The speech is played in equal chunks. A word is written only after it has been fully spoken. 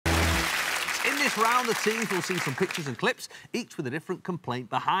this round, the teams will see some pictures and clips, each with a different complaint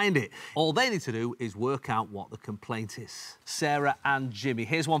behind it. All they need to do is work out what the complaint is. Sarah and Jimmy,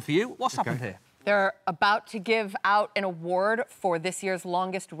 here's one for you. What's happened here? They're about to give out an award for this year's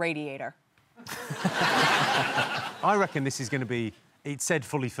longest radiator. I reckon this is going to be... It said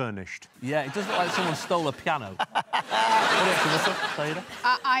fully furnished. Yeah, it does look like someone stole a piano.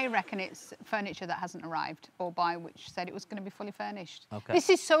 I reckon it's furniture that hasn't arrived, or by which said it was going to be fully furnished. Okay. This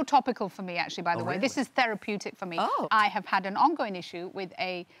is so topical for me, actually, by the way. Really? This is therapeutic for me. Oh. I have had an ongoing issue with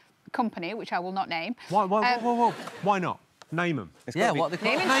a company, which I will not name. Why not? Name them. Yeah, what they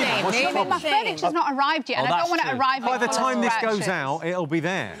call Name it? and shame. Name and My shame. furniture's not arrived yet, and I that's don't want true. to arrive By the full of time this goes scratches. out, it'll be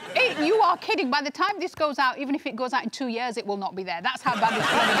there. You are kidding. By the time this goes out, even if it goes out in 2 years, it will not be there. That's how bad this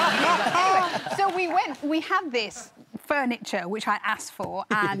is. Anyway, so we had this furniture, which I asked for,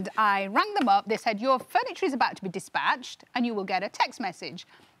 and I rang them up. They said, your furniture is about to be dispatched, and you will get a text message.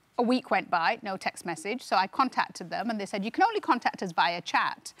 A week went by, no text message, so I contacted them and they said, you can only contact us via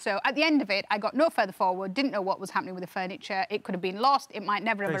chat. So at the end of it, I got no further forward, didn't know what was happening with the furniture. It could have been lost, it might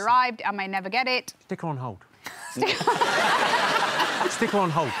never have arrived, I may never get it. Stick her on hold. Stick her on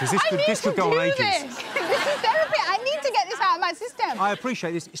hold, because this could go on ages. This is therapy. I need to get this out of my system. I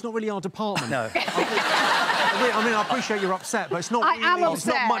appreciate this. It's not really our department. No. I mean, I appreciate you're upset, but it's not I really... am It's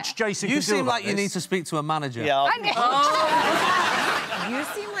not upset. much Jason can do You seem about like you this. need to speak to a manager. Yeah. You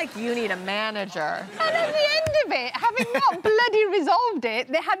seem like you need a manager. And at the end of it, having not bloody resolved it,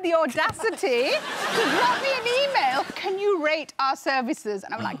 they had the audacity to drop me an email. Can you rate our services?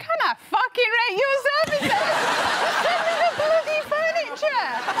 And I'm like, can I fucking rate your services? Send me the bloody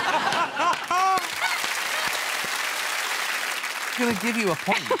furniture. I'm going to give you a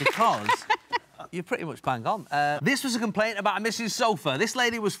point because you're pretty much bang on. This was a complaint about a missing sofa. This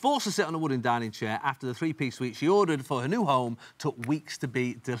lady was forced to sit on a wooden dining chair after the three-piece suite she ordered for her new home took weeks to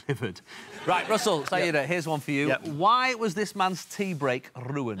be delivered. Right, Russell, Sayida, here's one for you. Yep. Why was this man's tea break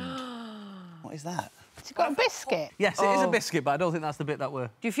ruined? What is that? It's got a biscuit. Yes, it is a biscuit, but I don't think that's the bit that we're...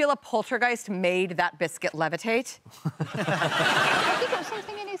 Do you feel a poltergeist made that biscuit levitate? Has he got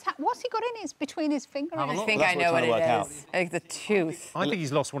something in his hand? What's he got in his between his finger and I his... think Well, I that's know what what we're it trying to work is. Like the tooth. I think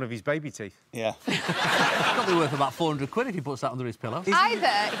he's lost one of his baby teeth. Yeah. It's probably worth about 400 quid if he puts that under his pillow.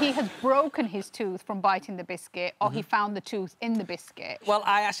 Either he has broken his tooth from biting the biscuit, or he found the tooth in the biscuit. Well,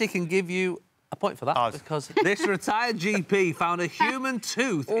 I actually can give you a point for that because this retired GP found a human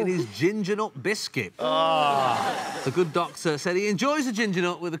tooth in his ginger nut biscuit. The good doctor said he enjoys a ginger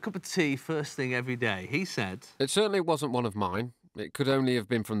nut with a cup of tea first thing every day. He said... It certainly wasn't one of mine. It could only have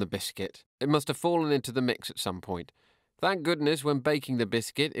been from the biscuit. It must have fallen into the mix at some point. Thank goodness when baking the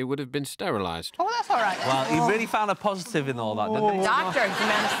biscuit, it would have been sterilised. Oh, that's all right. Well, he really found a positive in all that, didn't he? Doctor, he's a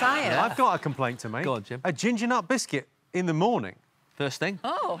man of science. I've got a complaint to make. Go on, Jim. A ginger nut biscuit in the morning. First thing.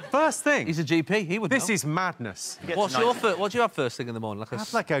 Oh. First thing. He's a GP, he would This know. is madness. What do you have first thing in the morning? Like a,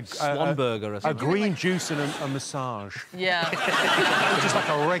 Have like a swan burger or a something? green juice and a massage. Yeah. Just like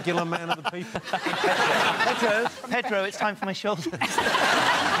a regular man of the people. Pedro, it's time for my shoulders.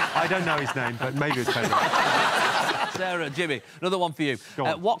 I don't know his name, but maybe it's Pedro. Sarah, Jimmy, another one for you. Go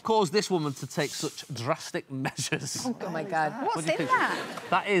on. What caused this woman to take such drastic measures? Oh, my God. What's in that?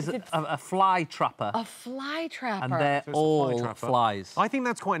 That is a fly trapper. A fly trapper. And they're So it's a fly all trapper. flies. I think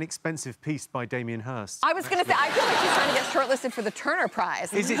that's quite an expensive piece by Damien Hirst. I was going to say, I feel like she's trying to get shortlisted for the Turner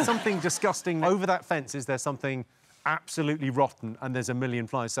Prize. Is it something disgusting? Over that fence, is there something absolutely rotten and there's a million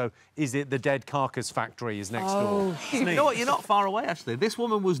flies? So is it the dead carcass factory is next door? You know what? You're not far away, actually. This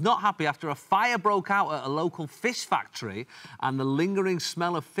woman was not happy after a fire broke out at a local fish factory and the lingering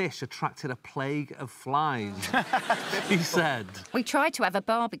smell of fish attracted a plague of flies. He said... We tried to have a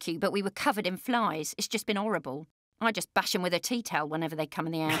barbecue, but we were covered in flies. It's just been horrible. I just bash them with a tea towel whenever they come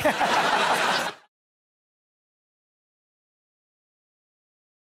in the house.